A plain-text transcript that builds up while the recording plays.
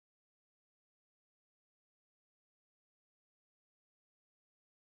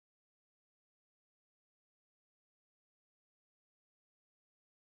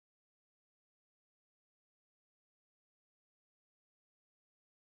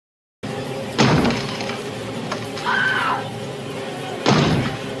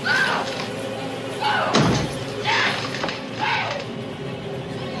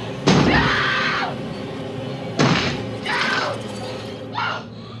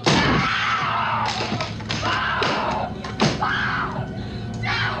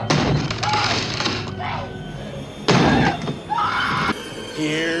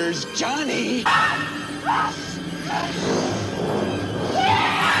Here's Johnny.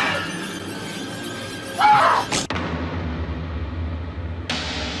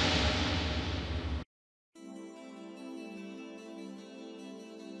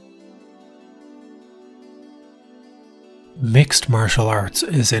 Mixed martial arts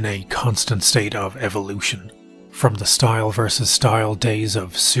is in a constant state of evolution. From the style versus style days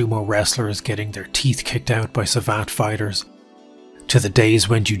of sumo wrestlers getting their teeth kicked out by savate fighters, to the days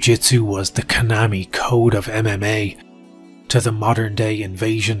when jiu-jitsu was the Konami code of MMA, to the modern day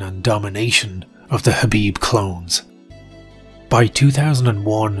invasion and domination of the Habib clones. By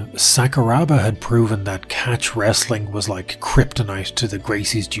 2001, Sakuraba had proven that catch wrestling was like kryptonite to the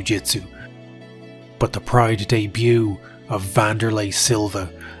Gracie's jiu-jitsu. But the Pride debut of Wanderlei Silva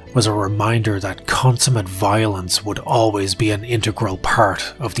was a reminder that consummate violence would always be an integral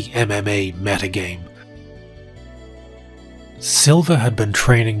part of the MMA metagame. Silva had been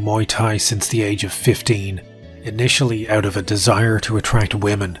training Muay Thai since the age of 15, initially out of a desire to attract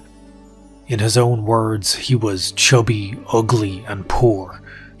women. In his own words, he was chubby, ugly and poor,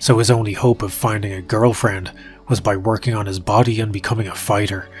 so his only hope of finding a girlfriend was by working on his body and becoming a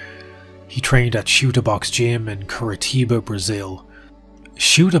fighter. He trained at Chuta Box Gym in Curitiba, Brazil.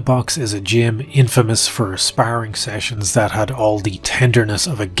 Chuta Box is a gym infamous for sparring sessions that had all the tenderness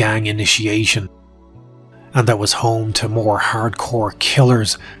of a gang initiation, and that was home to more hardcore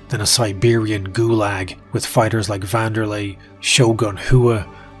killers than a Siberian gulag, with fighters like Wanderlei, Shogun Hua,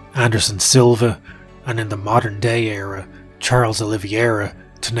 Anderson Silva, and in the modern day era, Charles Oliveira,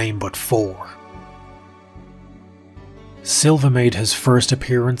 to name but four. Silva made his first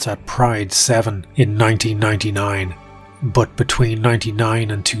appearance at Pride 7 in 1999, but between 1999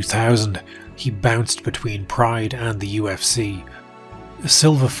 and 2000 he bounced between Pride and the UFC.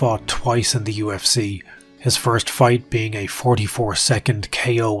 Silva fought twice in the UFC, his first fight being a 44-second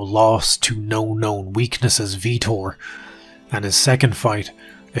KO loss to No Known Weaknesses Vitor, and his second fight,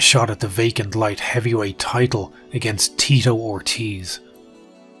 a shot at the vacant light heavyweight title against Tito Ortiz.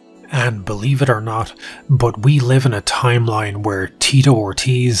 And believe it or not, but we live in a timeline where Tito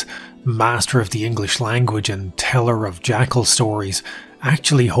Ortiz, master of the English language and teller of jackal stories,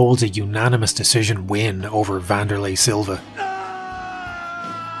 actually holds a unanimous decision win over Wanderlei Silva.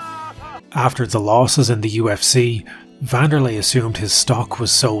 After the losses in the UFC, Wanderlei assumed his stock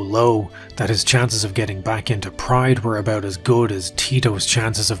was so low that his chances of getting back into Pride were about as good as Tito's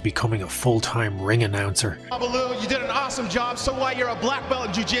chances of becoming a full-time ring announcer. You did an awesome job. So what? You're a black belt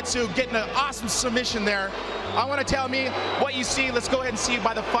in jiu-jitsu, getting an awesome submission there. I want to tell me what you see. Let's go ahead and see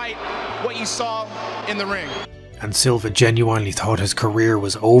by the fight what you saw in the ring. And Silva genuinely thought his career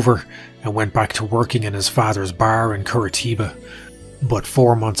was over and went back to working in his father's bar in Curitiba. But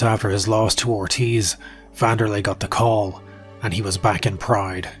 4 months after his loss to Ortiz, Wanderlei got the call, and he was back in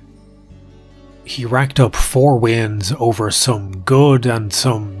Pride. He racked up 4 wins over some good and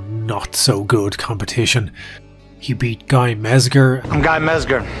some not so good competition. He beat Guy Mezger. I'm Guy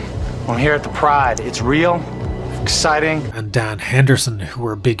Mezger. I'm here at the Pride. It's real, exciting. And Dan Henderson, who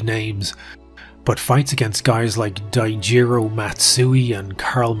were big names. But fights against guys like Daijiro Matsui and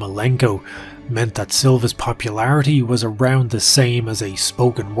Karl Malenko meant that Silva's popularity was around the same as a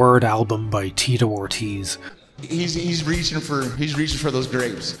spoken word album by Tito Ortiz. He's reaching for those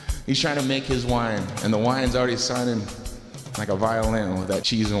grapes. He's trying to make his wine, and the wine's already sounding like a violin with that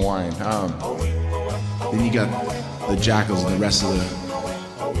cheese and wine. Then you got the jackals and the rest of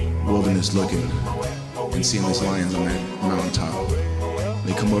the wilderness looking and seeing these lions on that mountaintop.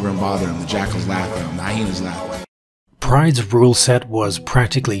 They come over and bother him. The jackals laugh at him. The hyenas laugh at him. Pride's rule set was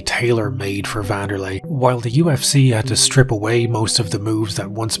practically tailor-made for Wanderlei. While the UFC had to strip away most of the moves that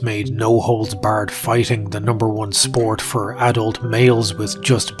once made no-holds-barred fighting the #1 sport for adult males with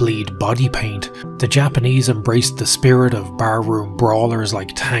just bleed body paint, the Japanese embraced the spirit of barroom brawlers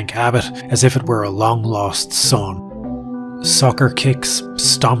like Tank Abbott as if it were a long-lost son. Soccer kicks,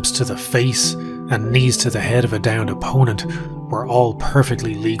 stomps to the face, and knees to the head of a downed opponent were all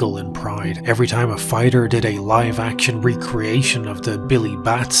perfectly legal in Pride. Every time a fighter did a live-action recreation of the Billy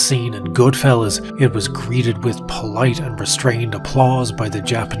Bats scene in Goodfellas, it was greeted with polite and restrained applause by the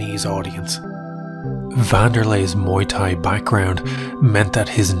Japanese audience. Wanderlei's Muay Thai background meant that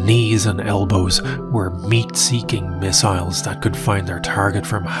his knees and elbows were meat-seeking missiles that could find their target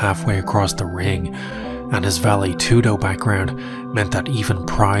from halfway across the ring, and his Vale Tudo background meant that even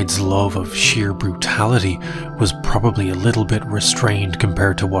Pride's love of sheer brutality was probably a little bit restrained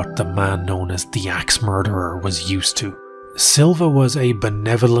compared to what the man known as the Axe Murderer was used to. Silva was a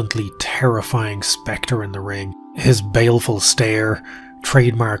benevolently terrifying spectre in the ring. His baleful stare,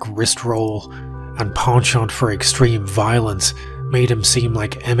 trademark wrist roll, and penchant for extreme violence made him seem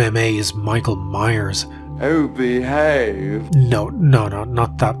like MMA's Michael Myers. Oh, behave. No,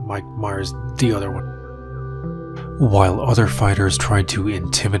 not that Mike Myers, the other one. While other fighters tried to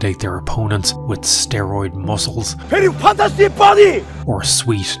intimidate their opponents with steroid muscles or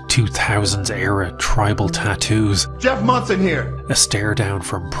sweet 2000s era tribal tattoos, Jeff Munson here. A stare down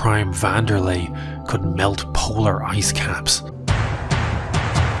from prime Wanderlei could melt polar ice caps.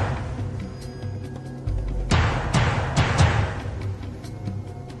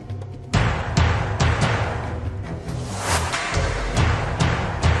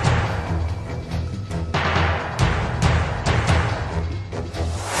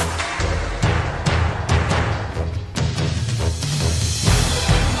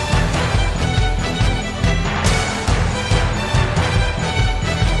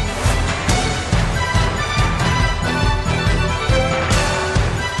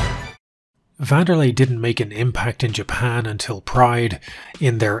 Wanderlei didn't make an impact in Japan until Pride,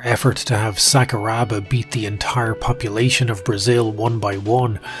 in their effort to have Sakuraba beat the entire population of Brazil 1 by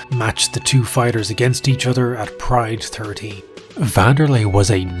 1, matched the two fighters against each other at Pride 13. Wanderlei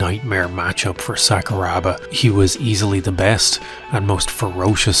was a nightmare matchup for Sakuraba. He was easily the best and most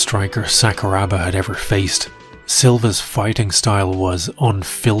ferocious striker Sakuraba had ever faced. Silva's fighting style was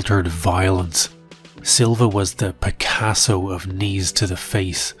unfiltered violence. Silva was the Picasso of knees to the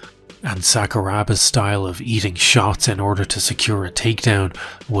face, and Sakuraba's style of eating shots in order to secure a takedown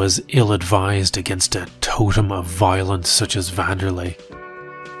was ill-advised against a totem of violence such as Wanderlei.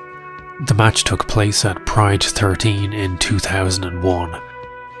 The match took place at Pride 13 in 2001.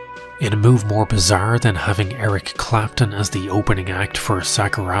 In a move more bizarre than having Eric Clapton as the opening act for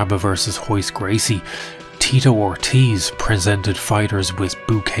Sakuraba vs Royce Gracie, Tito Ortiz presented fighters with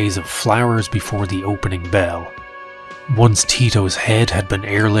bouquets of flowers before the opening bell. Once Tito's head had been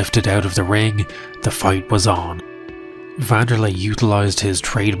airlifted out of the ring, the fight was on. Wanderlei utilised his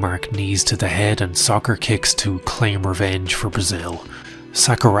trademark knees to the head and soccer kicks to claim revenge for Brazil.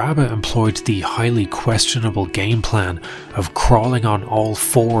 Sakuraba employed the highly questionable game plan of crawling on all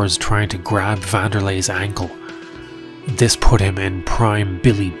fours trying to grab Wanderlei's ankle. This put him in prime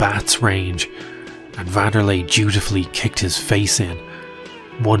Billy Bats range, and Wanderlei dutifully kicked his face in.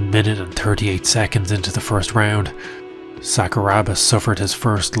 1 minute and 38 seconds into the first round, Sakuraba suffered his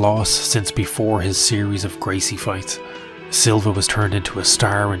first loss since before his series of Gracie fights. Silva was turned into a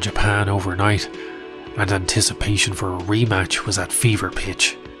star in Japan overnight, and anticipation for a rematch was at fever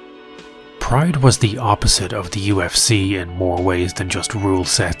pitch. Pride was the opposite of the UFC in more ways than just rule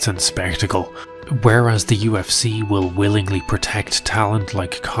sets and spectacle. Whereas the UFC will willingly protect talent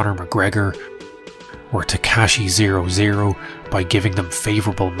like Conor McGregor or Takashi 00 by giving them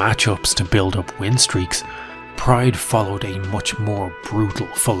favourable matchups to build up win streaks, Pride followed a much more brutal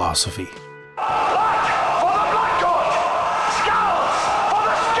philosophy.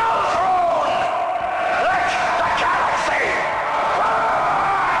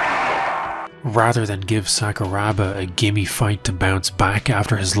 Rather than give Sakuraba a gimme fight to bounce back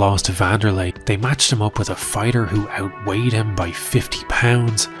after his loss to Wanderlei, they matched him up with a fighter who outweighed him by 50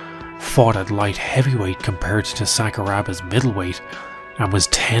 pounds, fought at light heavyweight compared to Sakuraba's middleweight, and was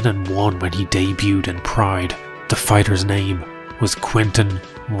 10-1 when he debuted in Pride. The fighter's name was Quinton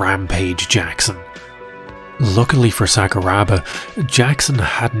Rampage Jackson. Luckily for Sakuraba, Jackson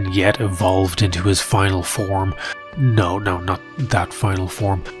hadn't yet evolved into his final form. No, not that final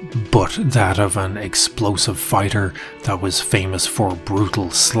form, but that of an explosive fighter that was famous for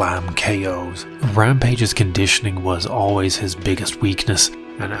brutal slam KOs. Rampage's conditioning was always his biggest weakness,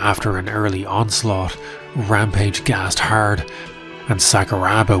 and after an early onslaught, Rampage gassed hard, and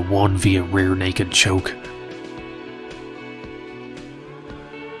Sakuraba won via rear naked choke.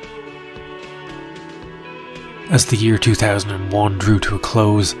 As the year 2001 drew to a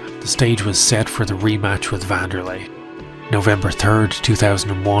close, the stage was set for the rematch with Wanderlei. November 3rd,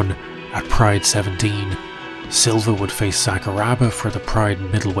 2001, at Pride 17, Silva would face Sakuraba for the Pride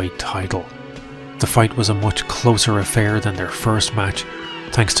middleweight title. The fight was a much closer affair than their first match,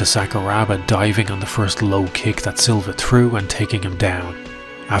 thanks to Sakuraba diving on the first low kick that Silva threw and taking him down.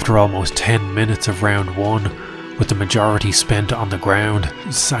 After almost 10 minutes of round 1, with the majority spent on the ground,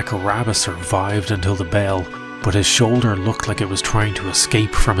 Sakuraba survived until the bell, but his shoulder looked like it was trying to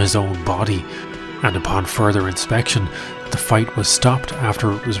escape from his own body, and upon further inspection, the fight was stopped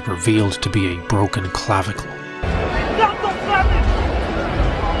after it was revealed to be a broken clavicle.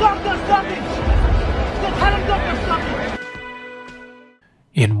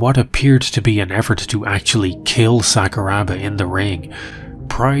 In what appeared to be an effort to actually kill Sakuraba in the ring,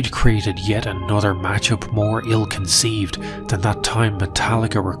 Pride created yet another matchup more ill-conceived than that time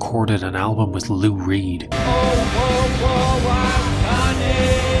Metallica recorded an album with Lou Reed.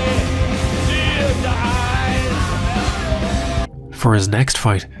 For his next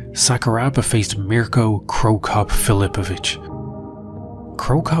fight, Sakuraba faced Mirko Cro Cop Filipovic.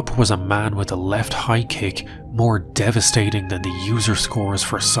 Cro Cop was a man with a left high kick more devastating than the user scores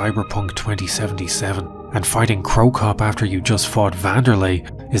for Cyberpunk 2077, and fighting Cro Cop after you just fought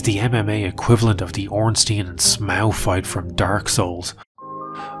Wanderlei is the MMA equivalent of the Ornstein and Smaug fight from Dark Souls.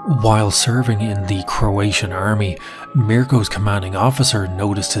 While serving in the Croatian army, Mirko's commanding officer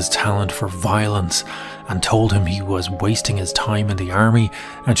noticed his talent for violence and told him he was wasting his time in the army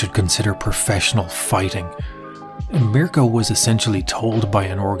and should consider professional fighting. Mirko was essentially told by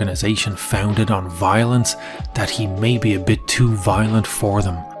an organisation founded on violence that he may be a bit too violent for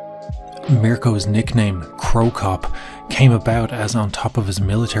them. Mirko's nickname, Cro Cop, came about as on top of his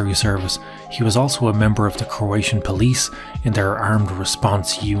military service, he was also a member of the Croatian police in their armed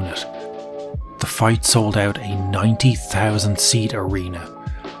response unit. The fight sold out a 90,000 seat arena.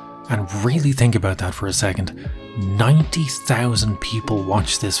 And really think about that for a second, 90,000 people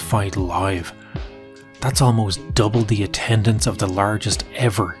watched this fight live. That's almost double the attendance of the largest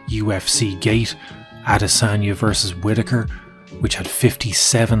ever UFC gate, Adesanya vs Whittaker, which had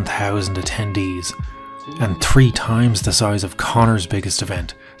 57,000 attendees, and 3 times the size of Conor's biggest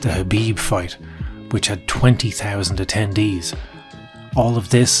event, the Khabib fight, which had 20,000 attendees. All of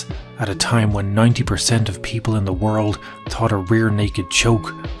this at a time when 90% of people in the world thought a rear naked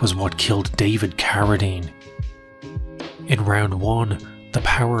choke was what killed David Carradine. In round 1, the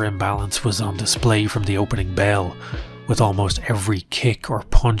power imbalance was on display from the opening bell, with almost every kick or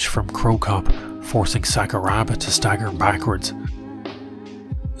punch from Cro Cop forcing Sakuraba to stagger backwards.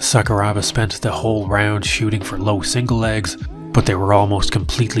 Sakuraba spent the whole round shooting for low single legs, but they were almost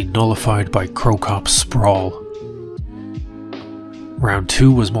completely nullified by Cro Cop's sprawl. Round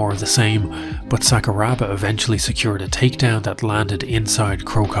 2 was more of the same, but Sakuraba eventually secured a takedown that landed inside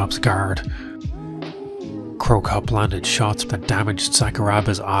Cro Cop's guard. Cro Cop landed shots that damaged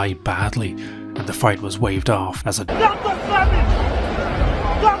Sakuraba's eye badly, and the fight was waved off as a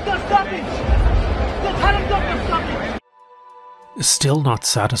Still not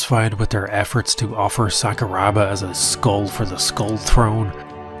satisfied with their efforts to offer Sakuraba as a skull for the Skull Throne,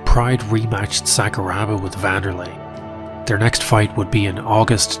 Pride rematched Sakuraba with Wanderlei. Their next fight would be in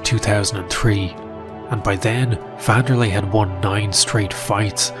August 2003, and by then Wanderlei had won 9 straight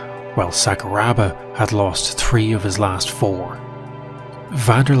fights, while Sakuraba had lost 3 of his last 4.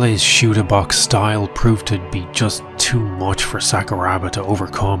 Wanderlei's shoot-a-box style proved to be just too much for Sakuraba to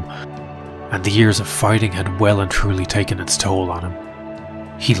overcome, and the years of fighting had well and truly taken its toll on him.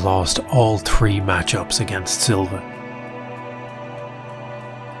 He lost all 3 matchups against Silva.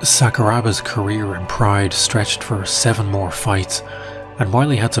 Sakuraba's career in Pride stretched for 7 more fights, and while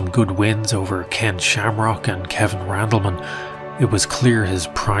he had some good wins over Ken Shamrock and Kevin Randleman, it was clear his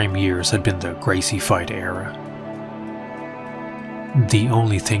prime years had been the Gracie fight era. The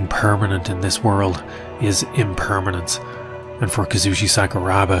only thing permanent in this world is impermanence, and for Kazushi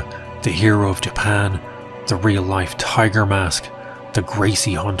Sakuraba, the hero of Japan, the real-life Tiger Mask, the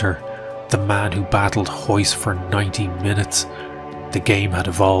Gracie Hunter, the man who battled Hoist for 90 minutes, the game had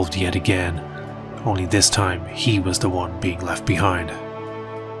evolved yet again, only this time he was the one being left behind.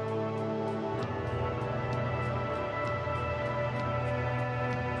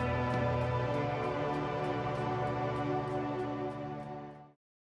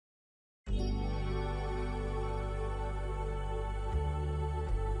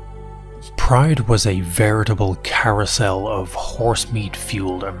 Pride was a veritable carousel of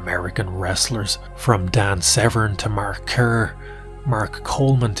horsemeat-fueled American wrestlers, from Dan Severn to Mark Kerr, Mark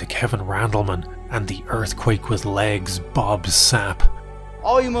Coleman to Kevin Randleman, and the earthquake with legs Bob Sapp.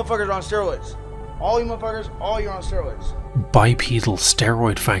 All you motherfuckers are on steroids. All you motherfuckers, all you're on steroids. Bipedal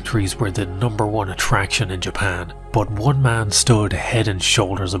steroid factories were the #1 attraction in Japan, but one man stood head and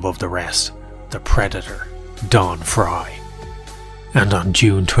shoulders above the rest, the Predator, Don Frye. And on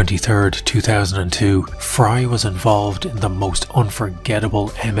June 23rd, 2002, Frye was involved in the most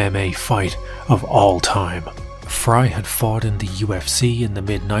unforgettable MMA fight of all time. Frye had fought in the UFC in the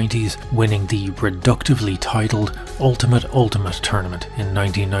mid-90s, winning the reductively titled Ultimate tournament in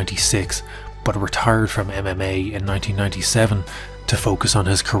 1996, but retired from MMA in 1997 to focus on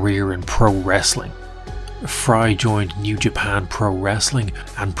his career in pro wrestling. Frye joined New Japan Pro Wrestling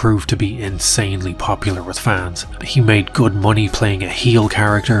and proved to be insanely popular with fans. He made good money playing a heel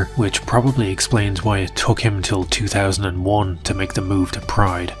character, which probably explains why it took him till 2001 to make the move to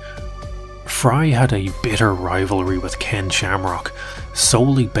Pride. Frye had a bitter rivalry with Ken Shamrock,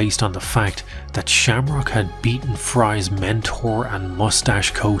 solely based on the fact that Shamrock had beaten Frye's mentor and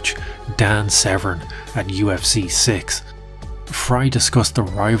mustache coach Dan Severn at UFC 6. Frye discussed the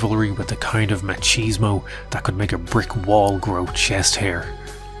rivalry with the kind of machismo that could make a brick wall grow chest hair.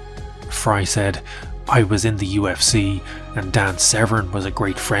 Frye said, "I was in the UFC and Dan Severn was a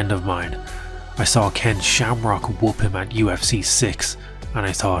great friend of mine. I saw Ken Shamrock whoop him at UFC 6 and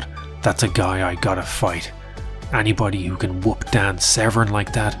I thought, that's a guy I gotta fight. Anybody who can whoop Dan Severn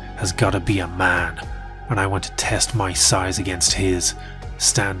like that has gotta be a man, and I want to test my size against his,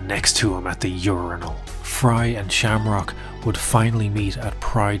 stand next to him at the urinal." Frye and Shamrock would finally meet at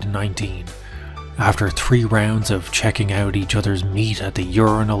Pride 19. After 3 rounds of checking out each other's meat at the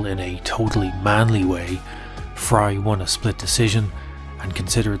urinal in a totally manly way, Frye won a split decision and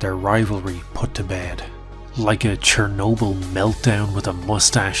considered their rivalry put to bed. Like a Chernobyl meltdown with a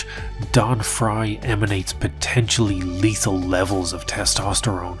mustache, Don Frye emanates potentially lethal levels of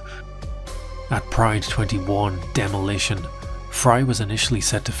testosterone. At Pride 21 Demolition, Frye was initially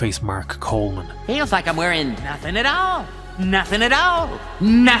set to face Mark Coleman. Feels like I'm wearing nothing at all. Nothing at all.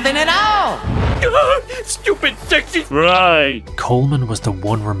 Nothing at all. Stupid sexy Frye. Coleman was the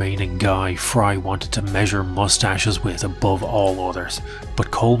one remaining guy Frye wanted to measure mustaches with above all others, but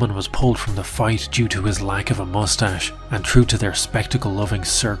Coleman was pulled from the fight due to his lack of a mustache, and true to their spectacle-loving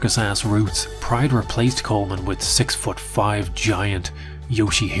circus-ass roots, Pride replaced Coleman with 6'5" giant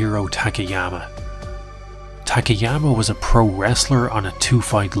Yoshihiro Takayama. Takayama was a pro wrestler on a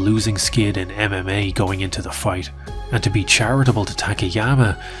 2-fight losing skid in MMA going into the fight, and to be charitable to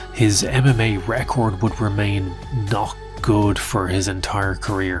Takayama, his MMA record would remain not good for his entire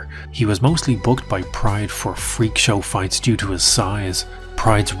career. He was mostly booked by Pride for freak show fights due to his size.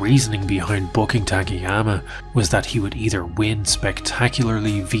 Pride's reasoning behind booking Takayama was that he would either win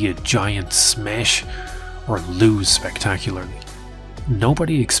spectacularly via giant smash or lose spectacularly.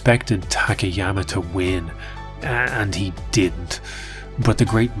 Nobody expected Takayama to win, and he didn't, but the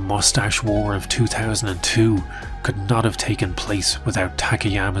Great Mustache War of 2002 could not have taken place without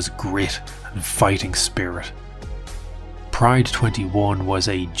Takayama's grit and fighting spirit. Pride 21 was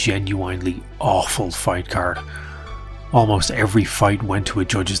a genuinely awful fight card. Almost every fight went to a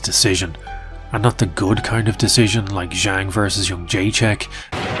judge's decision, and not the good kind of decision like Zhang vs Young Jacek.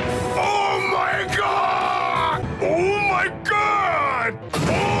 Oh my god! Oh my god!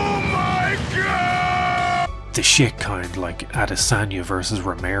 Oh my god! The shit kind like Adesanya vs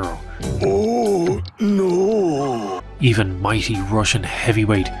Romero. Oh no! Even mighty Russian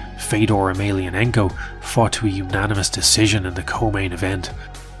heavyweight Fedor Emelianenko fought to a unanimous decision in the co-main event.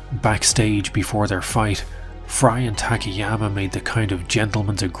 Backstage before their fight, Frye and Takayama made the kind of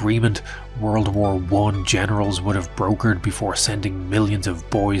gentleman's agreement World War I generals would have brokered before sending millions of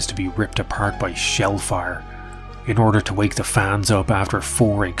boys to be ripped apart by shellfire. In order to wake the fans up after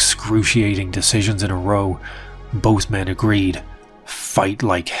 4 excruciating decisions in a row, both men agreed, fight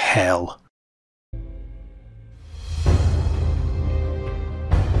like hell.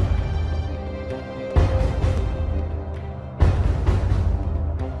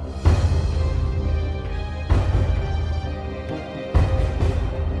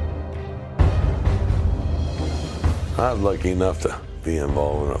 I was lucky enough to be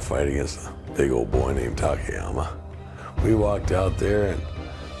involved in a fight against a big old boy named Takayama. We walked out there and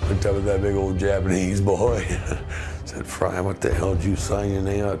looked up at that big old Japanese boy. Said, "Frye, what the hell did you sign your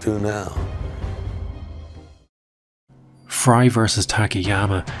name out to now?" Frye vs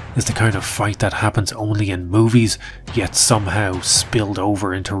Takayama is the kind of fight that happens only in movies, yet somehow spilled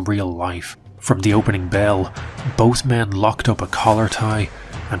over into real life. From the opening bell, both men locked up a collar tie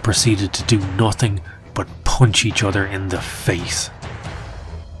and proceeded to do nothing but punch each other in the face.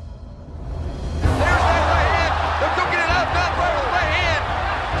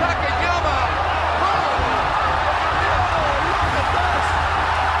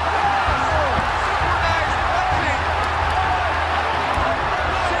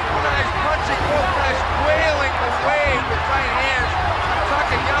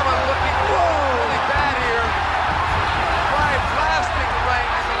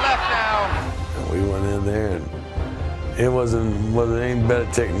 It wasn't any better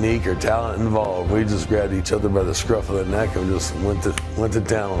technique or talent involved. We just grabbed each other by the scruff of the neck and just went to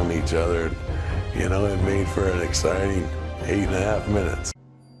town on each other. You know, it made for an exciting 8.5 minutes.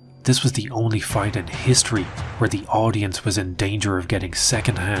 This was the only fight in history where the audience was in danger of getting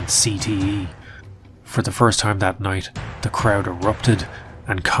secondhand CTE. For the first time that night, the crowd erupted,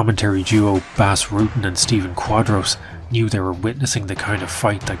 and commentary duo Bas Rutten and Steven Quadros knew they were witnessing the kind of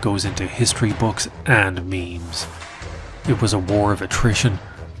fight that goes into history books and memes. It was a war of attrition,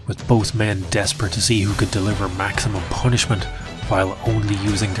 with both men desperate to see who could deliver maximum punishment while only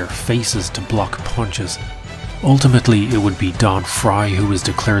using their faces to block punches. Ultimately, it would be Don Frye who was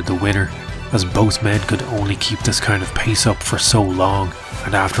declared the winner, as both men could only keep this kind of pace up for so long,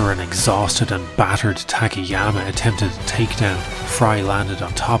 and after an exhausted and battered Takayama attempted a takedown, Frye landed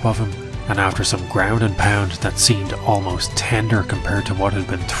on top of him, and after some ground and pound that seemed almost tender compared to what had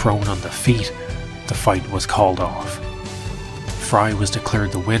been thrown on the feet, the fight was called off. Frye was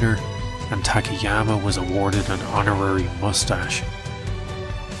declared the winner, and Takayama was awarded an honorary mustache.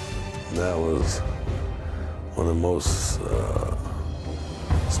 That was one of the most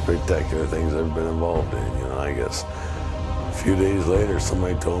spectacular things I've been involved in. You know, I guess a few days later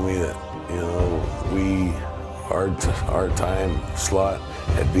somebody told me that, you know, our time slot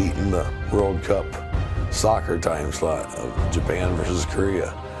had beaten the World Cup soccer time slot of Japan versus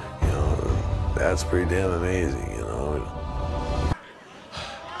Korea. You know, that's pretty damn amazing, you know.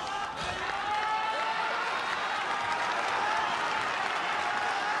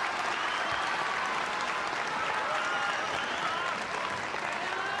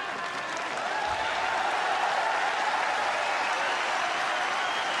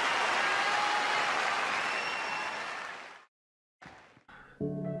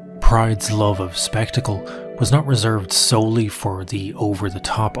 Pride's love of spectacle was not reserved solely for the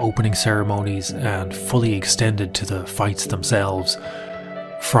over-the-top opening ceremonies and fully extended to the fights themselves.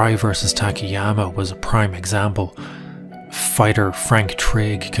 Frye vs Takayama was a prime example. Fighter Frank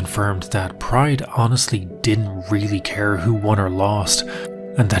Trigg confirmed that Pride honestly didn't really care who won or lost,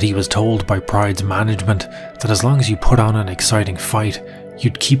 and that he was told by Pride's management that as long as you put on an exciting fight,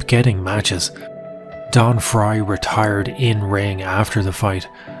 you'd keep getting matches. Don Frye retired in-ring after the fight,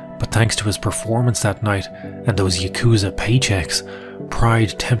 but thanks to his performance that night and those Yakuza paychecks,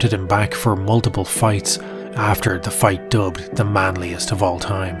 Pride tempted him back for multiple fights after the fight dubbed the manliest of all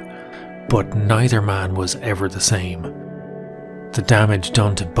time. But neither man was ever the same. The damage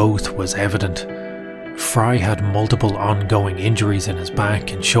done to both was evident. Frye had multiple ongoing injuries in his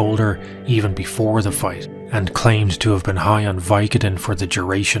back and shoulder even before the fight, and claimed to have been high on Vicodin for the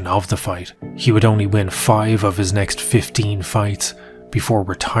duration of the fight. He would only win 5 of his next 15 fights, before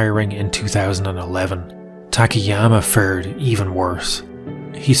retiring in 2011. Takayama fared even worse.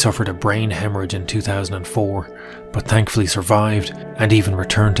 He suffered a brain hemorrhage in 2004, but thankfully survived and even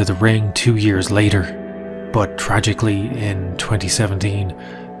returned to the ring 2 years later. But tragically, in 2017,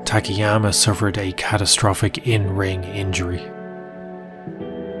 Takayama suffered a catastrophic in-ring injury.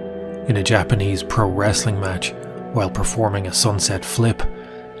 In a Japanese pro wrestling match, while performing a sunset flip,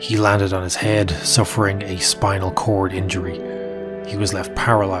 he landed on his head, suffering a spinal cord injury. He was left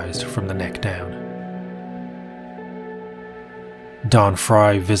paralysed from the neck down. Don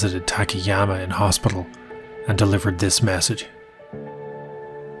Frye visited Takayama in hospital and delivered this message.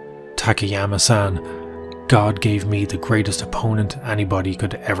 Takayama-san, God gave me the greatest opponent anybody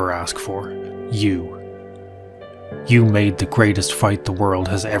could ever ask for. You. You made the greatest fight the world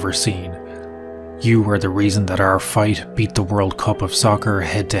has ever seen. You are the reason that our fight beat the World Cup of Soccer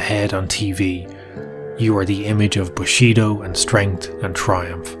head-to-head on TV. You are the image of Bushido and strength and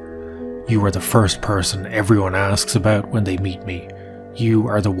triumph. You are the first person everyone asks about when they meet me. You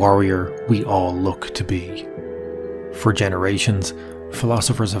are the warrior we all look to be. For generations,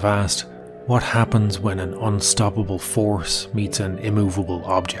 philosophers have asked, what happens when an unstoppable force meets an immovable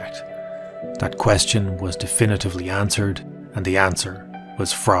object? That question was definitively answered, and the answer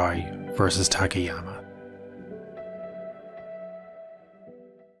was Frye vs Takayama.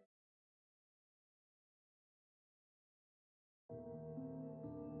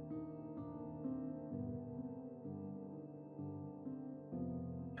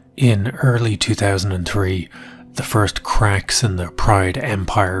 In early 2003, the first cracks in the Pride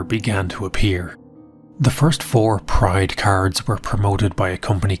empire began to appear. The first 4 Pride cards were promoted by a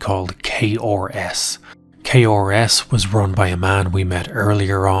company called KRS. KRS was run by a man we met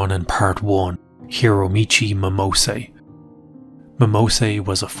earlier on in part 1, Hiromichi Momose. Momose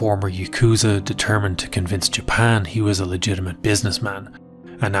was a former Yakuza determined to convince Japan he was a legitimate businessman,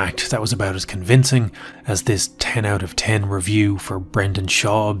 an act that was about as convincing as this 10 out of 10 review for Brendan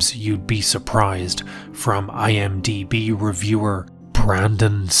Schaub's You'd Be Surprised from IMDb reviewer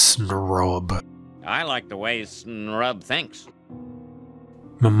Brandon Snrub. I like the way Snrub thinks.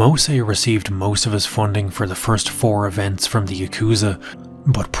 Momose received most of his funding for the first 4 events from the Yakuza,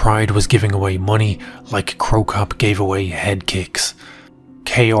 but Pride was giving away money like Krokop gave away head kicks.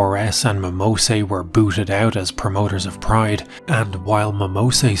 KRS and Momose were booted out as promoters of Pride, and while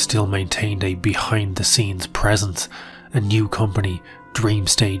Momose still maintained a behind-the-scenes presence, a new company,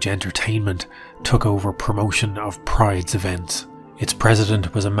 Dreamstage Entertainment, took over promotion of Pride's events. Its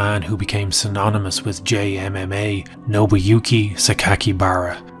president was a man who became synonymous with JMMA, Nobuyuki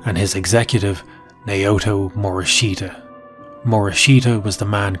Sakakibara, and his executive, Naoto Morishita. Morishita was the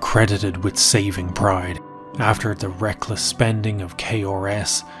man credited with saving Pride. After the reckless spending of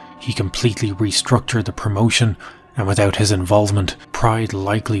KRS, he completely restructured the promotion, and without his involvement, Pride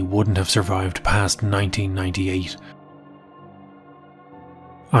likely wouldn't have survived past 1998.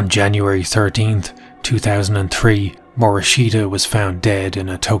 On January 13th, 2003, Morishita was found dead in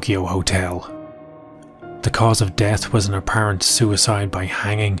a Tokyo hotel. The cause of death was an apparent suicide by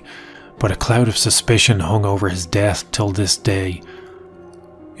hanging, but a cloud of suspicion hung over his death till this day.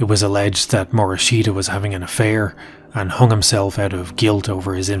 It was alleged that Morishita was having an affair and hung himself out of guilt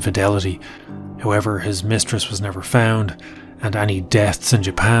over his infidelity. However, his mistress was never found, and any deaths in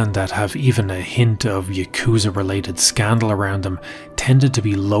Japan that have even a hint of Yakuza-related scandal around them tended to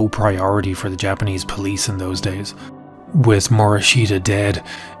be low priority for the Japanese police in those days. With Morishita dead,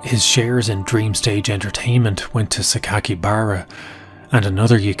 his shares in Dreamstage Entertainment went to Sakakibara, and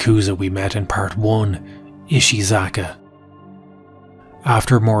another Yakuza we met in part 1, Ishizaka.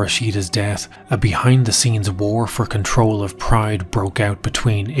 After Morishita's death, a behind-the-scenes war for control of Pride broke out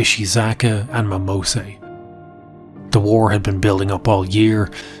between Ishizaka and Momose. The war had been building up all year,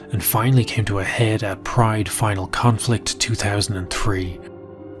 and finally came to a head at Pride Final Conflict 2003.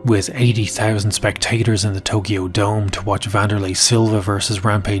 With 80,000 spectators in the Tokyo Dome to watch Wanderlei Silva vs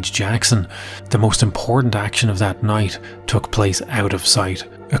Rampage Jackson, the most important action of that night took place out of sight.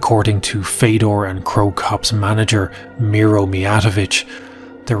 According to Fedor and Crow Cop's manager Miro Mijatovic,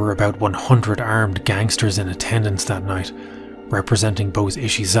 there were about 100 armed gangsters in attendance that night, representing both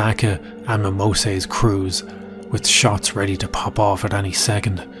Ishizaka and Momose's crews, with shots ready to pop off at any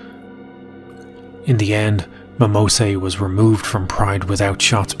second. In the end, Momose was removed from Pride without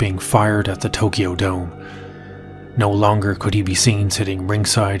shots being fired at the Tokyo Dome. No longer could he be seen sitting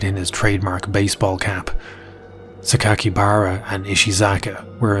ringside in his trademark baseball cap. Sakakibara and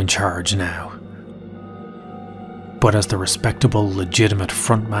Ishizaka were in charge now. But as the respectable, legitimate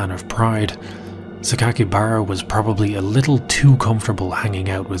frontman of Pride, Sakakibara was probably a little too comfortable hanging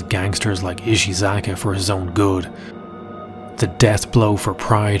out with gangsters like Ishizaka for his own good. The death blow for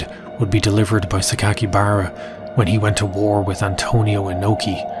Pride would be delivered by Sakakibara when he went to war with Antonio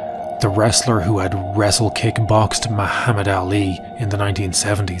Inoki, the wrestler who had wrestle-kickboxed Muhammad Ali in the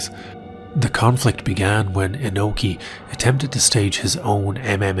 1970s. The conflict began when Inoki attempted to stage his own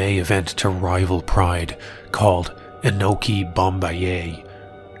MMA event to rival Pride, called Inoki Bombaye.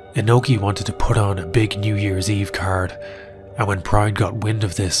 Inoki wanted to put on a big New Year's Eve card, and when Pride got wind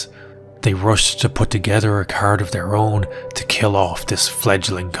of this, they rushed to put together a card of their own to kill off this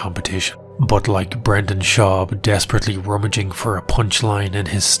fledgling competition. But like Brendan Schaub desperately rummaging for a punchline in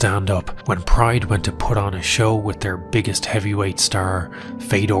his stand-up, when Pride went to put on a show with their biggest heavyweight star,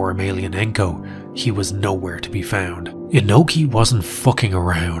 Fedor Emelianenko, he was nowhere to be found. Inoki wasn't fucking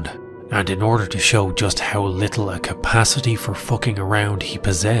around, and in order to show just how little a capacity for fucking around he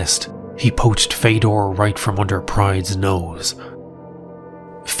possessed, he poached Fedor right from under Pride's nose.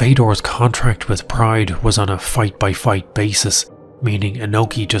 Fedor's contract with Pride was on a fight-by-fight basis, meaning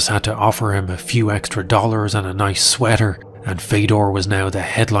Inoki just had to offer him a few extra dollars and a nice sweater, and Fedor was now the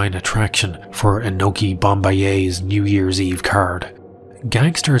headline attraction for Inoki Bombaye's New Year's Eve card.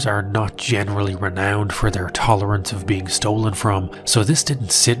 Gangsters are not generally renowned for their tolerance of being stolen from, so this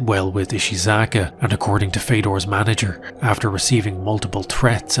didn't sit well with Ishizaka, and according to Fedor's manager, after receiving multiple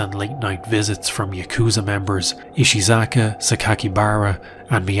threats and late-night visits from Yakuza members, Ishizaka, Sakakibara,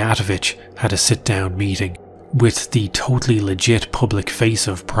 and Mijatovic had a sit-down meeting. With the totally legit public face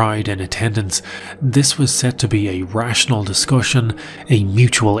of Pride in attendance, this was set to be a rational discussion, a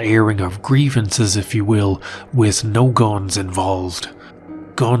mutual airing of grievances if you will, with no guns involved.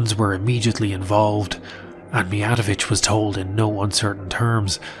 Guns were immediately involved, and Mijatovic was told in no uncertain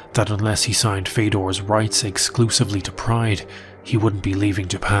terms that unless he signed Fedor's rights exclusively to Pride, he wouldn't be leaving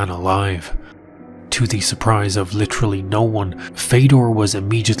Japan alive. To the surprise of literally no one, Fedor was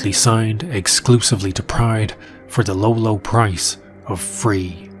immediately signed exclusively to Pride for the low price of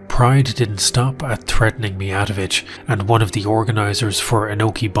free. Pride didn't stop at threatening Mijatovic, and one of the organisers for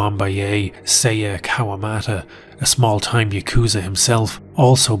Inoki Bombaye, Seiya Kawamata, a small-time Yakuza himself,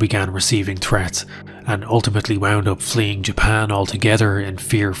 also began receiving threats, and ultimately wound up fleeing Japan altogether in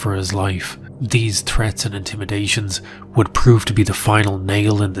fear for his life. These threats and intimidations would prove to be the final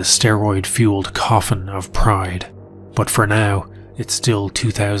nail in the steroid-fueled coffin of Pride. But for now, it's still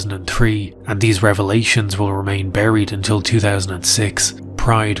 2003, and these revelations will remain buried until 2006.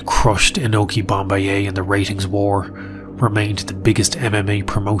 Pride crushed Inoki Bombaye in the ratings war, remained the biggest MMA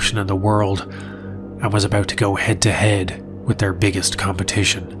promotion in the world, and was about to go head-to-head with their biggest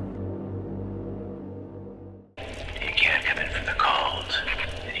competition. You can't come in from the cold,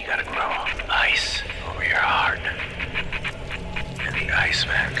 and you gotta grow ice over your heart.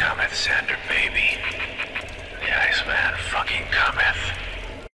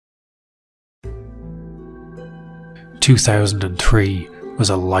 2003 was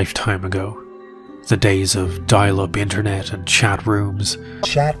a lifetime ago. The days of dial-up internet and chat rooms.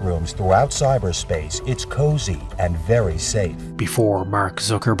 Chat rooms throughout cyberspace. It's cozy and very safe. Before Mark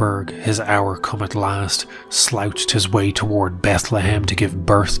Zuckerberg, his hour come at last, slouched his way toward Bethlehem to give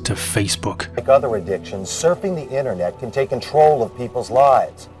birth to Facebook. Like other addictions, surfing the internet can take control of people's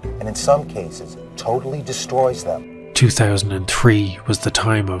lives, and in some cases, totally destroys them. 2003 was the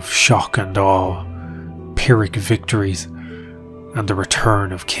time of shock and awe, Pyrrhic victories, and the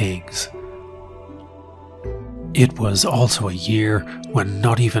return of kings. It was also a year when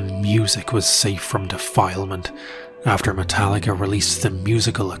not even music was safe from defilement, after Metallica released the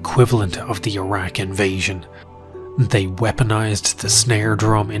musical equivalent of the Iraq invasion. They weaponized the snare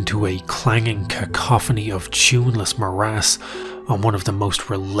drum into a clanging cacophony of tuneless morass on one of the most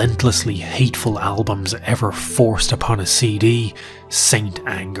relentlessly hateful albums ever forced upon a CD, Saint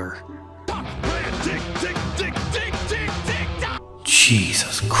Anger.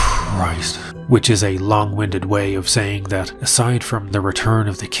 Jesus Christ. Which is a long-winded way of saying that, aside from The Return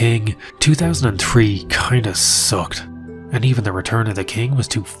of the King, 2003 kinda sucked. And even The Return of the King was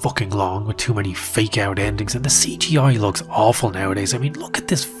too fucking long with too many fake-out endings, and the CGI looks awful nowadays. I mean, look at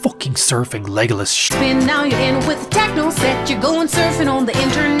this fucking surfing Legolas shit. Now you're in with the techno set, you're going surfing on the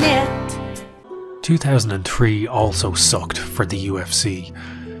internet. 2003 also sucked for the UFC.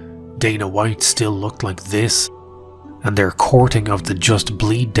 Dana White still looked like this, and their courting of the Just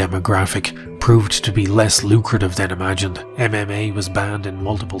Bleed demographic proved to be less lucrative than imagined. MMA was banned in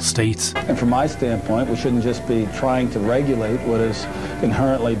multiple states. And from my standpoint, we shouldn't just be trying to regulate what is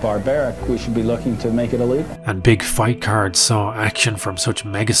inherently barbaric, we should be looking to make it illegal. And big fight cards saw action from such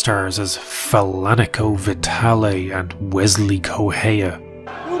megastars as Falanico Vitale and Wesley Kohea.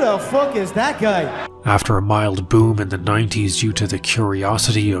 Who the fuck is that guy? After a mild boom in the 90s due to the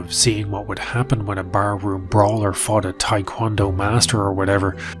curiosity of seeing what would happen when a barroom brawler fought a taekwondo master or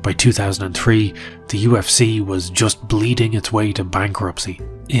whatever, by 2003 the UFC was just bleeding its way to bankruptcy.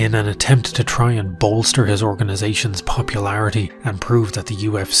 In an attempt to try and bolster his organization's popularity and prove that the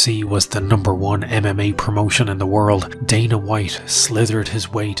UFC was the #1 MMA promotion in the world, Dana White slithered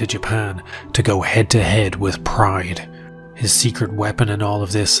his way to Japan to go head-to-head with Pride. His secret weapon in all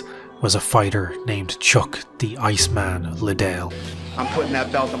of this was a fighter named Chuck the Iceman Liddell. I'm putting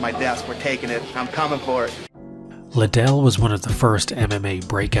that belt on my desk, we're taking it, I'm coming for it. Liddell was one of the first MMA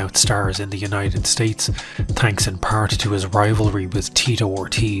breakout stars in the United States, thanks in part to his rivalry with Tito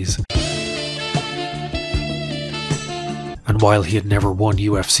Ortiz. And while he had never won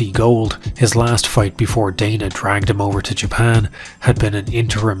UFC gold, his last fight before Dana dragged him over to Japan had been an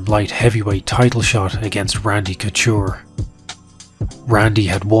interim light heavyweight title shot against Randy Couture. Randy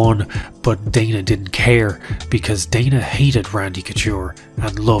had won, but Dana didn't care because Dana hated Randy Couture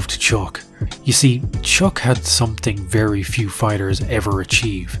and loved Chuck. You see, Chuck had something very few fighters ever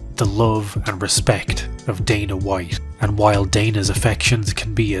achieve, the love and respect of Dana White. And while Dana's affections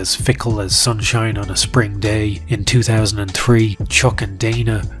can be as fickle as sunshine on a spring day, in 2003 Chuck and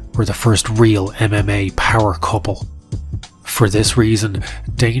Dana were the first real MMA power couple. For this reason,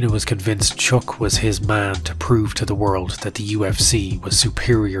 Dana was convinced Chuck was his man to prove to the world that the UFC was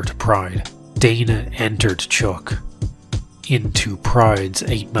superior to Pride. Dana entered Chuck into Pride's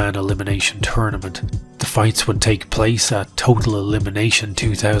 8-man elimination tournament. The fights would take place at Total Elimination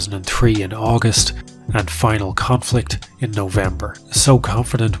 2003 in August and Final Conflict in November. So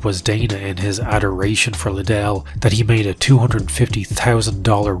confident was Dana in his adoration for Liddell that he made a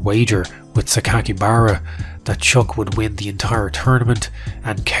 $250,000 wager with Sakakibara that Chuck would win the entire tournament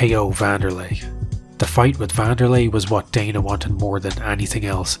and KO Wanderlei. The fight with Wanderlei was what Dana wanted more than anything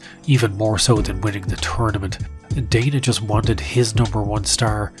else, even more so than winning the tournament. Dana just wanted his #1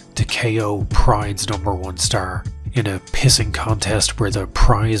 star to KO Pride's #1 star in a pissing contest where the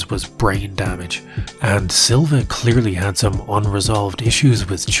prize was brain damage. And Silva clearly had some unresolved issues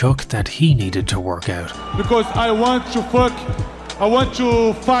with Chuck that he needed to work out. Because I want to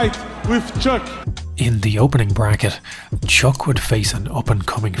fight with Chuck. In the opening bracket, Chuck would face an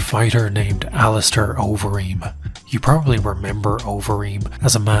up-and-coming fighter named Alistair Overeem. You probably remember Overeem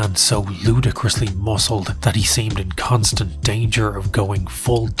as a man so ludicrously muscled that he seemed in constant danger of going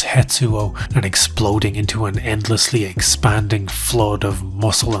full Tetsuo and exploding into an endlessly expanding flood of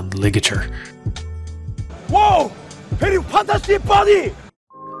muscle and ligature. Whoa! Very fantastic body!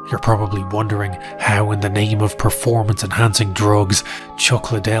 You're probably wondering how in the name of performance-enhancing drugs,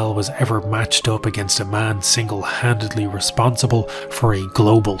 Chuck Liddell was ever matched up against a man single-handedly responsible for a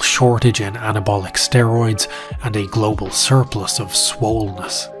global shortage in anabolic steroids and a global surplus of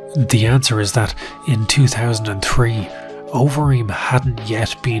swollenness. The answer is that in 2003, Overeem hadn't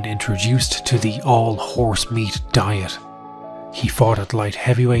yet been introduced to the all-horse meat diet. He fought at light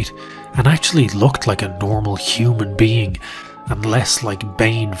heavyweight and actually looked like a normal human being, and less like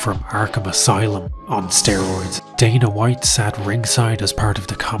Bane from Arkham Asylum on steroids. Dana White sat ringside as part of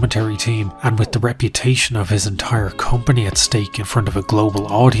the commentary team, and with the reputation of his entire company at stake in front of a global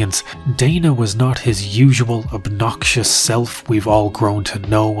audience, Dana was not his usual obnoxious self we've all grown to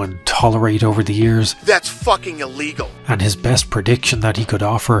know and tolerate over the years. That's fucking illegal. And his best prediction that he could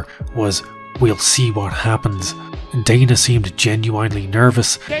offer was, "We'll see what happens." Dana seemed genuinely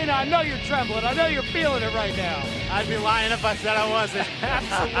nervous. Dana, I know you're trembling. I know you're feeling it right now. I'd be lying if I said I wasn't.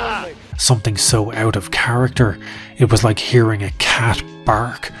 Absolutely. Something so out of character, it was like hearing a cat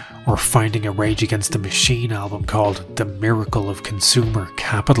bark or finding a Rage Against the Machine album called The Miracle of Consumer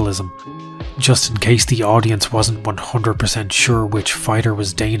Capitalism. Just in case the audience wasn't 100% sure which fighter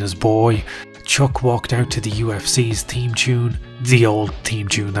was Dana's boy, Chuck walked out to the UFC's theme tune, the old theme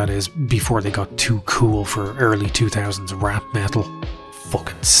tune that is, before they got too cool for early 2000s rap metal.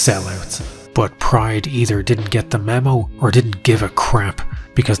 Fucking sellouts. But Pride either didn't get the memo or didn't give a crap,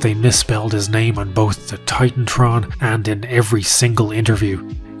 because they misspelled his name on both the Titantron and in every single interview.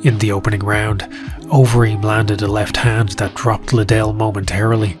 In the opening round, Overeem landed a left hand that dropped Liddell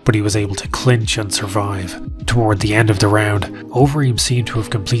momentarily, but he was able to clinch and survive. Toward the end of the round, Overeem seemed to have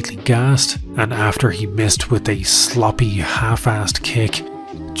completely gassed, and after he missed with a sloppy, half-assed kick,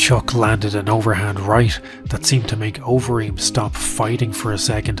 Chuck landed an overhand right that seemed to make Overeem stop fighting for a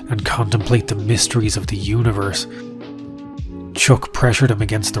second and contemplate the mysteries of the universe. Chuck pressured him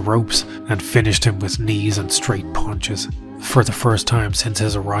against the ropes and finished him with knees and straight punches. For the first time since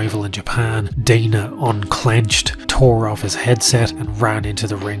his arrival in Japan, Dana unclenched, tore off his headset and ran into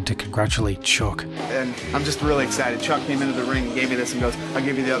the ring to congratulate Chuck. And I'm just really excited. Chuck came into the ring and gave me this and goes, "I'll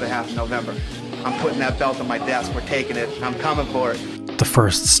give you the other half in November. I'm putting that belt on my desk. We're taking it. I'm coming for it." The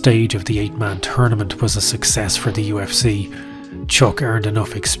first stage of the 8-man tournament was a success for the UFC. Chuck earned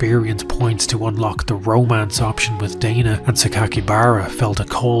enough experience points to unlock the romance option with Dana, and Sakakibara felt a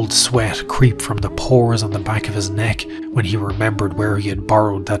cold sweat creep from the pores on the back of his neck when he remembered where he had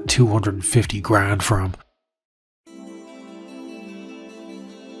borrowed that 250 grand from.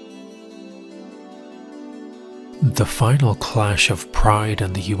 The final clash of Pride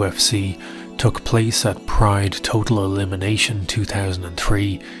and the UFC took place at Pride Total Elimination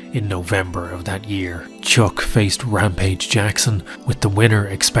 2003 in November of that year. Chuck faced Rampage Jackson, with the winner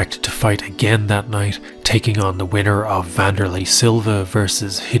expected to fight again that night, taking on the winner of Wanderlei Silva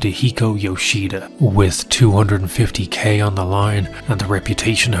versus Hidehiko Yoshida. With 250k on the line and the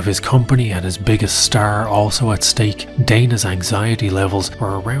reputation of his company and his biggest star also at stake, Dana's anxiety levels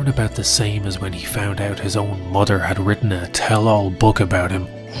were around about the same as when he found out his own mother had written a tell-all book about him.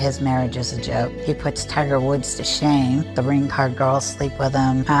 His marriage is a joke. He puts Tiger Woods to shame. The ring card girls sleep with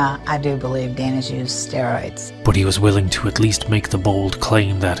him. I do believe Dana's used steroids. But he was willing to at least make the bold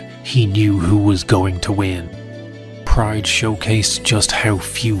claim that he knew who was going to win. Pride showcased just how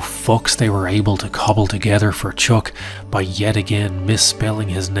few fucks they were able to cobble together for Chuck by yet again misspelling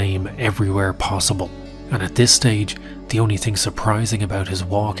his name everywhere possible. And at this stage, the only thing surprising about his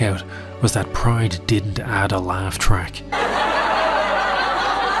walkout was that Pride didn't add a laugh track.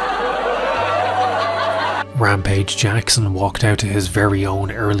 Rampage Jackson walked out to his very own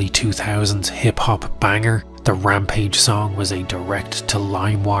early 2000s hip-hop banger. The Rampage song was a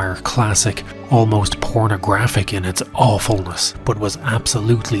direct-to-LimeWire classic, almost pornographic in its awfulness, but was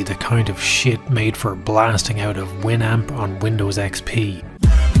absolutely the kind of shit made for blasting out of Winamp on Windows XP.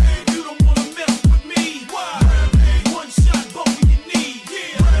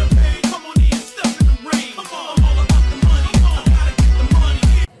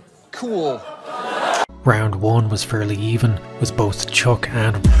 Cool. Round 1 was fairly even, with both Chuck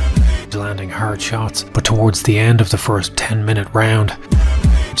and landing hard shots, but towards the end of the first 10-minute round,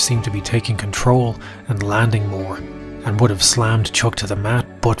 seemed to be taking control and landing more, and would have slammed Chuck to the mat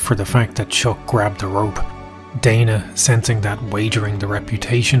but for the fact that Chuck grabbed the rope. Dana, sensing that wagering the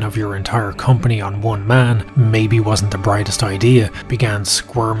reputation of your entire company on one man maybe wasn't the brightest idea, began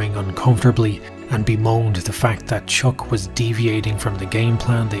squirming uncomfortably and bemoaned the fact that Chuck was deviating from the game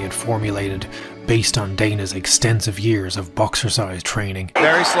plan they had formulated based on Dana's extensive years of boxercise training.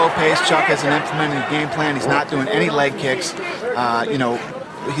 Very slow pace. Chuck hasn't implemented a game plan. He's not doing any leg kicks.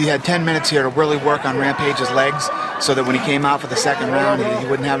 He had 10 minutes here to really work on Rampage's legs so that when he came out for the second round, he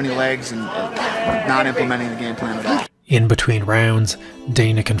wouldn't have any legs, and not implementing the game plan at all. In between rounds,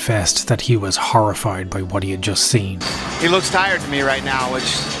 Dana confessed that he was horrified by what he had just seen. He looks tired to me right now, which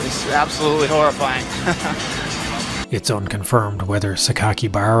is absolutely horrifying. It's unconfirmed whether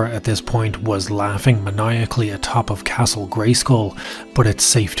Sakakibara at this point was laughing maniacally atop of Castle Grayskull, but it's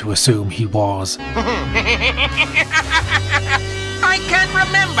safe to assume he was. I can't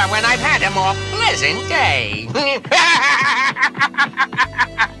remember when I've had a more pleasant day.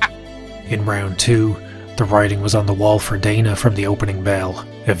 In round 2, the writing was on the wall for Dana from the opening bell.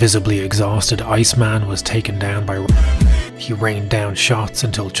 A visibly exhausted Iceman was taken down by... He rained down shots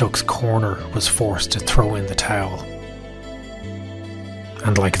until Chuck's corner was forced to throw in the towel.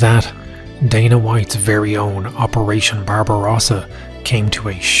 And like that, Dana White's very own Operation Barbarossa came to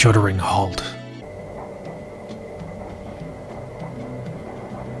a shuddering halt.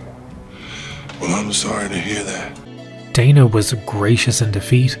 Well, I'm sorry to hear that. Dana was gracious in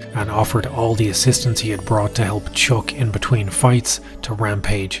defeat and offered all the assistance he had brought to help Chuck in between fights to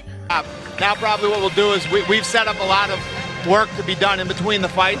Rampage. Now probably what we'll do is we've set up a lot of work to be done in between the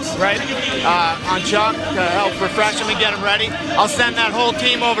fights, right? On Chuck to help refresh him and get him ready. I'll send that whole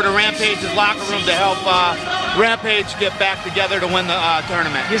team over to Rampage's locker room to help Rampage get back together to win the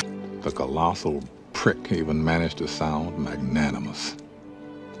tournament. The colossal prick even managed to sound magnanimous.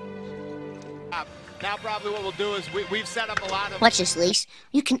 Now probably what we'll do is we've set up a lot of... Watch this, Lise.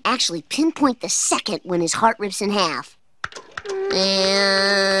 You can actually pinpoint the second when his heart rips in half.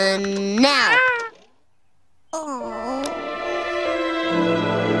 And now. Oh.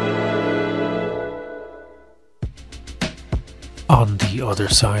 On the other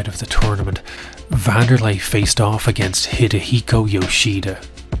side of the tournament, Wanderlei faced off against Hidehiko Yoshida.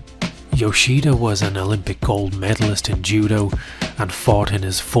 Yoshida was an Olympic gold medalist in judo and fought in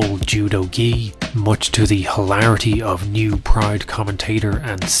his full judo gi, much to the hilarity of new Pride commentator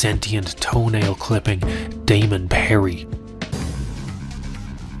and sentient toenail clipping Damon Perry.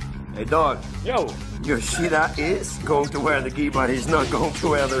 Hey dog. Yo. Yoshida is going to wear the gi, but he's not going to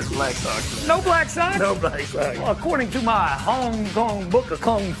wear those black socks. No black socks? No black socks. Well, according to my Hong Kong book of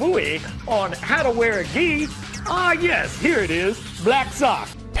Kung Fu on how to wear a gi, yes, here it is, black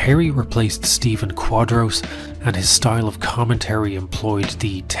socks. Perry replaced Stephen Quadros, and his style of commentary employed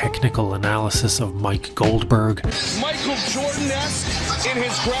the technical analysis of Mike Goldberg. Michael Jordan-esque in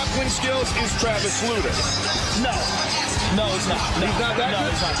his grappling skills is Travis Lutter. No, it's not. He's not that good? No,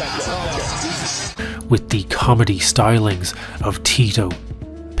 it's not that good. Okay. With the comedy stylings of Tito,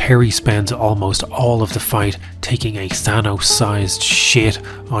 Perry spends almost all of the fight taking a Thanos-sized shit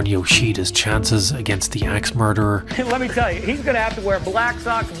on Yoshida's chances against the axe murderer. Let me tell you, he's going to have to wear black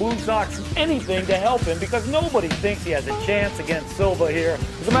socks, blue socks, anything to help him because nobody thinks he has a chance against Silva here.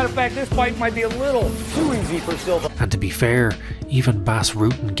 As a matter of fact, this fight might be a little too easy for Silva. And to be fair, even Bas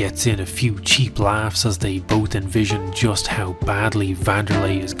Rutten gets in a few cheap laughs as they both envision just how badly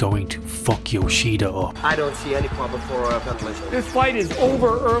Wanderlei is going to fuck Yoshida up. I don't see any problem for Wanderlei. This fight is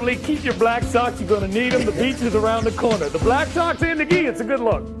over early. Keep your black socks. You're going to need them. The beach is around the corner. The black socks and the gi. It's a good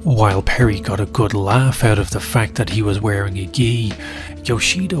look. While Perry got a good laugh out of the fact that he was wearing a gi,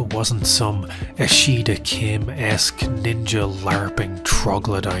 Yoshida wasn't some Ishida Kim-esque ninja LARPing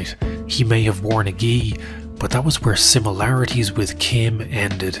troglodyte. He may have worn a gi, but that was where similarities with Kim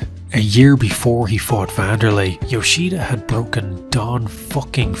ended. A year before he fought Wanderlei, Yoshida had broken Don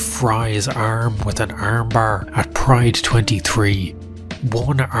fucking Frye's arm with an armbar at Pride 23.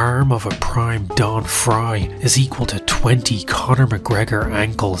 One arm of a prime Don Frye is equal to 20 Conor McGregor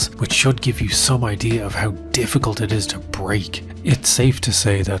ankles, which should give you some idea of how difficult it is to break. It's safe to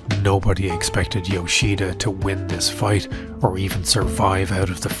say that nobody expected Yoshida to win this fight or even survive out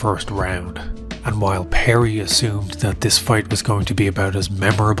of the first round. And while Perry assumed that this fight was going to be about as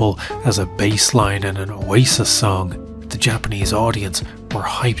memorable as a bass line in an Oasis song, the Japanese audience were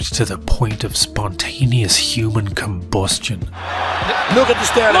hyped to the point of spontaneous human combustion. Look at the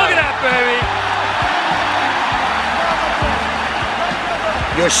stare. Look at that,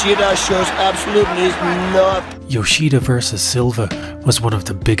 baby! Yoshida shows absolutely nothing. Yoshida versus Silva was one of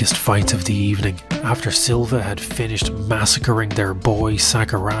the biggest fights of the evening. After Silva had finished massacring their boy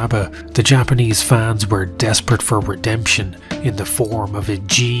Sakuraba, the Japanese fans were desperate for redemption in the form of a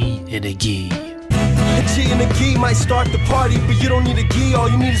G in a gi. A G and a gi might start the party, but you don't need a gi, all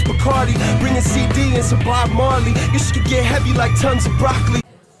you need is Bacardi. Bring a CD and some Bob Marley. You should get heavy like tons of broccoli.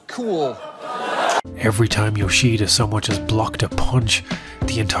 Cool. Every time Yoshida so much as blocked a punch,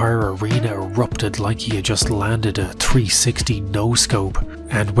 the entire arena erupted like he had just landed a 360 no-scope.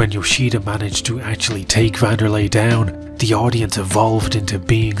 And when Yoshida managed to actually take Wanderlei down, the audience evolved into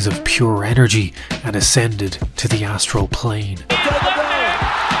beings of pure energy and ascended to the astral plane.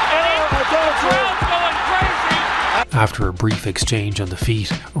 After a brief exchange on the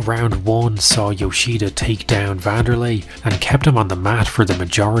feet, round 1 saw Yoshida take down Wanderlei and kept him on the mat for the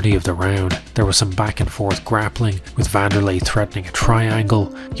majority of the round. There was some back and forth grappling, with Wanderlei threatening a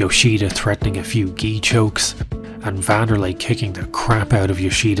triangle, Yoshida threatening a few gi chokes, and Wanderlei kicking the crap out of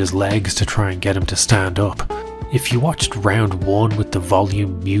Yoshida's legs to try and get him to stand up. If you watched round 1 with the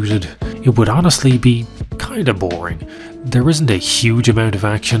volume muted, it would honestly be kinda boring. There isn't a huge amount of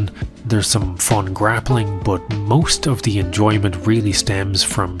action, there's some fun grappling, but most of the enjoyment really stems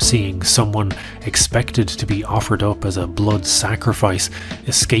from seeing someone expected to be offered up as a blood sacrifice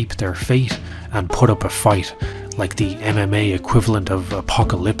escape their fate and put up a fight, like the MMA equivalent of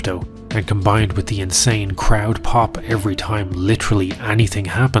Apocalypto. And combined with the insane crowd pop every time literally anything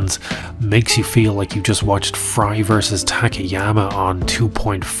happens, makes you feel like you just watched Frye vs Takayama on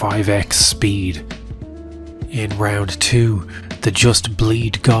 2.5x speed. In round 2, the Just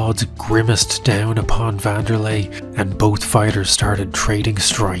Bleed gods grimaced down upon Wanderlei and both fighters started trading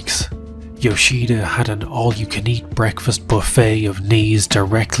strikes. Yoshida had an all-you-can-eat breakfast buffet of knees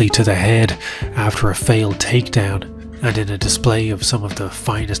directly to the head after a failed takedown, and in a display of some of the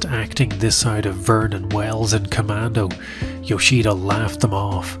finest acting this side of Vernon Wells and Commando, Yoshida laughed them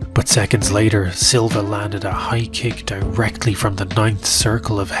off. But seconds later, Silva landed a high kick directly from the 9th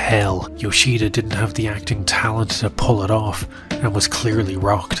circle of hell. Yoshida didn't have the acting talent to pull it off, and was clearly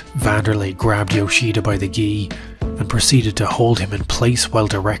rocked. Wanderlei grabbed Yoshida by the gi, and proceeded to hold him in place while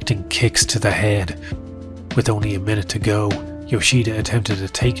directing kicks to the head. With only a minute to go, Yoshida attempted a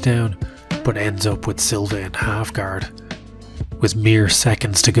takedown, but ends up with Silva in half guard. With mere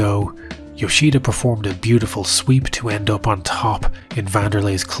seconds to go, Yoshida performed a beautiful sweep to end up on top in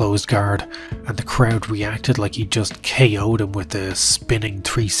Wanderlei's closed guard, and the crowd reacted like he just KO'd him with a spinning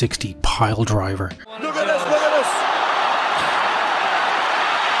 360 pile driver. Look at this, look at this!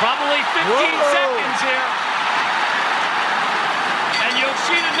 Probably 15 seconds here. And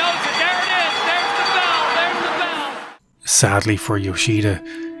Yoshida knows it. There it is. There's the bell. There's the bell. Sadly for Yoshida,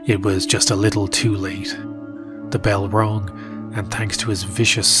 it was just a little too late. The bell rung, and thanks to his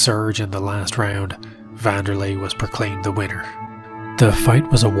vicious surge in the last round, Wanderlei was proclaimed the winner. The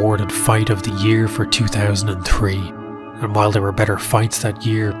fight was awarded Fight of the Year for 2003, and while there were better fights that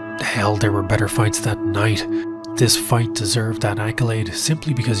year, hell, there were better fights that night. This fight deserved that accolade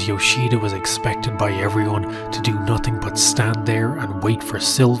simply because Yoshida was expected by everyone to do nothing but stand there and wait for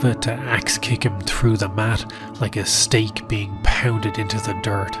Silva to axe kick him through the mat like a steak being pounded into the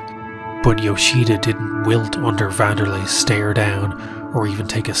dirt. But Yoshida didn't wilt under Wanderlei's stare down, or even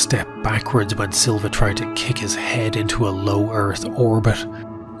take a step backwards when Silva tried to kick his head into a low Earth orbit.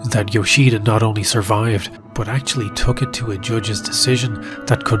 That Yoshida not only survived, but actually took it to a judge's decision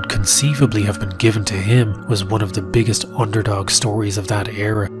that could conceivably have been given to him was one of the biggest underdog stories of that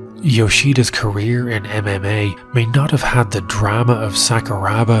era. Yoshida's career in MMA may not have had the drama of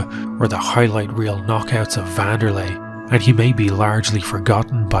Sakuraba or the highlight reel knockouts of Wanderlei, and he may be largely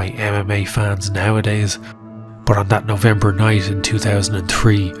forgotten by MMA fans nowadays, but on that November night in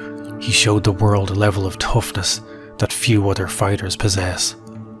 2003, he showed the world a level of toughness that few other fighters possess.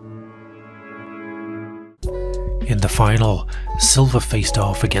 In the final, Silva faced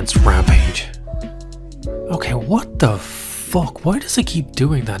off against Rampage. Okay, what the fuck? Why does it keep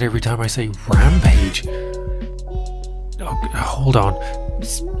doing that every time I say Rampage? Oh, hold on.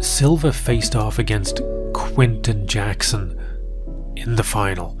 Silva faced off against Quinton Jackson in the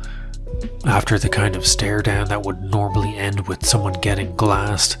final. After the kind of stare down that would normally end with someone getting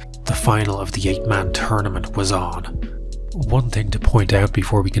glassed, the final of the 8-man tournament was on. One thing to point out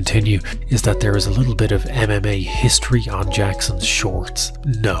before we continue is that there is a little bit of MMA history on Jackson's shorts.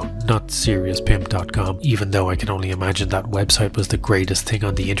 No, not SeriousPimp.com, even though I can only imagine that website was the greatest thing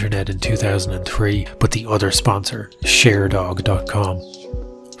on the internet in 2003, but the other sponsor, ShareDog.com.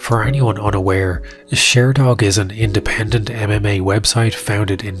 For anyone unaware, ShareDog is an independent MMA website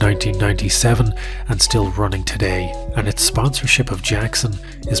founded in 1997 and still running today, and its sponsorship of Jackson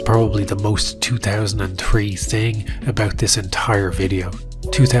is probably the most 2003 thing about this entire video.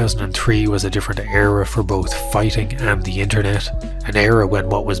 2003 was a different era for both fighting and the internet, an era when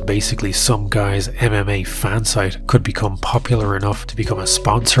what was basically some guy's MMA fan site could become popular enough to become a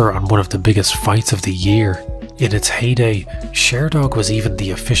sponsor on one of the biggest fights of the year. In its heyday, ShareDog was even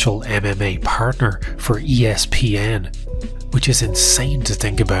the official MMA partner for ESPN, which is insane to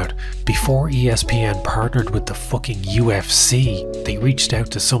think about. Before ESPN partnered with the fucking UFC, they reached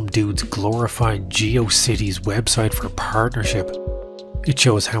out to some dude's glorified GeoCities website for partnership. It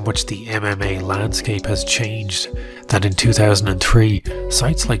shows how much the MMA landscape has changed, that in 2003,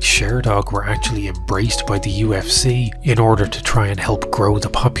 sites like Sherdog were actually embraced by the UFC in order to try and help grow the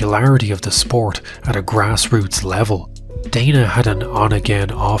popularity of the sport at a grassroots level. Dana had an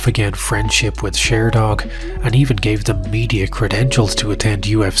on-again, off-again friendship with Sherdog and even gave them media credentials to attend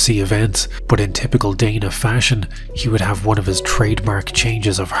UFC events, but in typical Dana fashion, he would have one of his trademark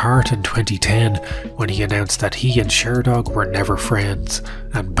changes of heart in 2010 when he announced that he and Sherdog were never friends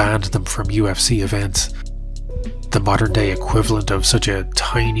and banned them from UFC events. The modern day equivalent of such a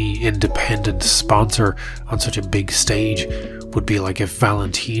tiny independent sponsor on such a big stage would be like if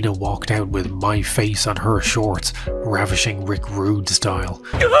Valentina walked out with my face on her shorts, ravishing Rick Rude style.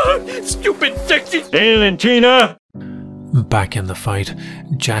 Stupid sexy Valentina! Back in the fight,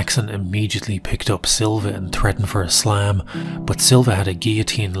 Jackson immediately picked up Silva and threatened for a slam, but Silva had a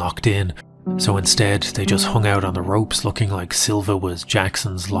guillotine locked in, so instead they just hung out on the ropes looking like Silva was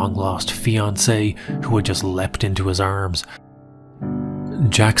Jackson's long-lost fiancée who had just leapt into his arms.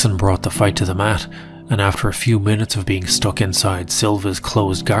 Jackson brought the fight to the mat, and after a few minutes of being stuck inside Silva's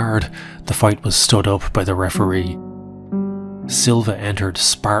closed guard, the fight was stood up by the referee. Silva entered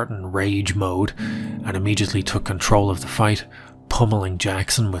Spartan Rage mode and immediately took control of the fight, pummeling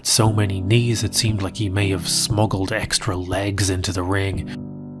Jackson with so many knees it seemed like he may have smuggled extra legs into the ring.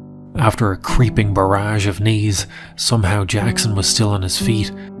 After a creeping barrage of knees, somehow Jackson was still on his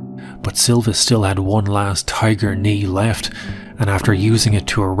feet, but Silva still had one last tiger knee left, and after using it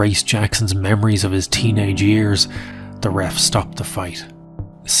to erase Jackson's memories of his teenage years, the ref stopped the fight.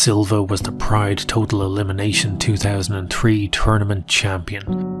 Silva was the Pride Total Elimination 2003 tournament champion.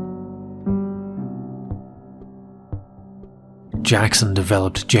 Jackson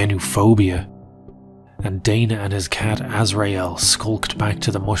developed genophobia, and Dana and his cat Azrael skulked back to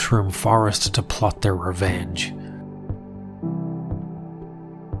the Mushroom Forest to plot their revenge.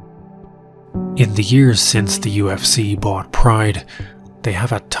 In the years since the UFC bought Pride, they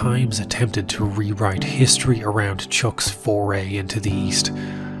have at times attempted to rewrite history around Chuck's foray into the East,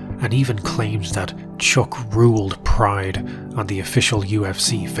 and even claimed that Chuck ruled Pride on the official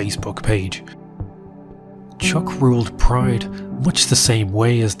UFC Facebook page. Chuck ruled Pride much the same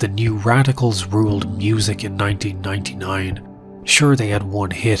way as the New Radicals ruled music in 1999. Sure, they had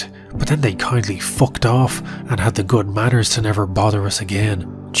one hit, but then they kindly fucked off and had the good manners to never bother us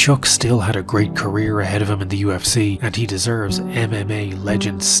again. Chuck still had a great career ahead of him in the UFC, and he deserves MMA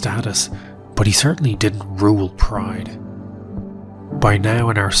legend status, but he certainly didn't rule Pride. By now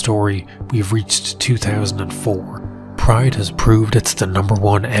in our story, we've reached 2004. Pride has proved it's the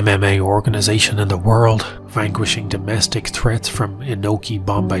 #1 MMA organization in the world, vanquishing domestic threats from Inoki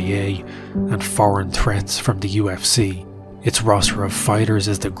Bombaye and foreign threats from the UFC. Its roster of fighters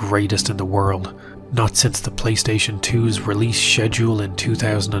is the greatest in the world. Not since the PlayStation 2's release schedule in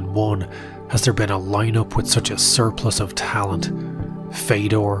 2001 has there been a lineup with such a surplus of talent.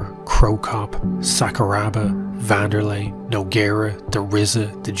 Fedor, Krokop, Sakuraba, Wanderlei, Nogueira, the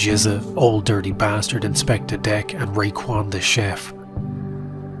RZA, the Jizza, Old Dirty Bastard, Inspector Deck, and Raekwon the Chef.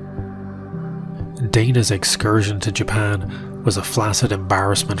 Dana's excursion to Japan was a flaccid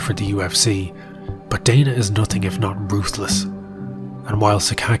embarrassment for the UFC, but Dana is nothing if not ruthless. And while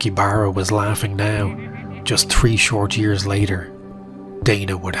Sakakibara was laughing now, just 3 short years later,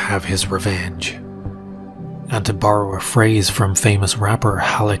 Dana would have his revenge. And to borrow a phrase from famous rapper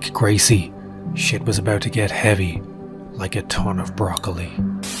Halleck Gracie, shit was about to get heavy, like a ton of broccoli.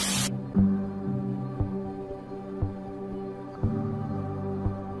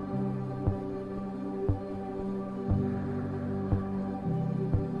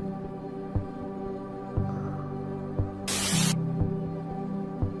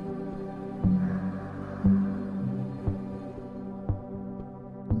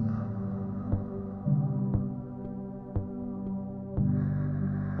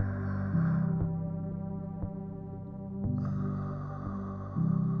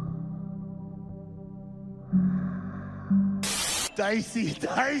 Dicey,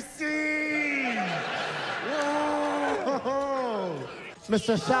 dicey! Whoa.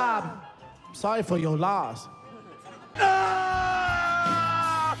 Mr. Shab, sorry for your loss. No!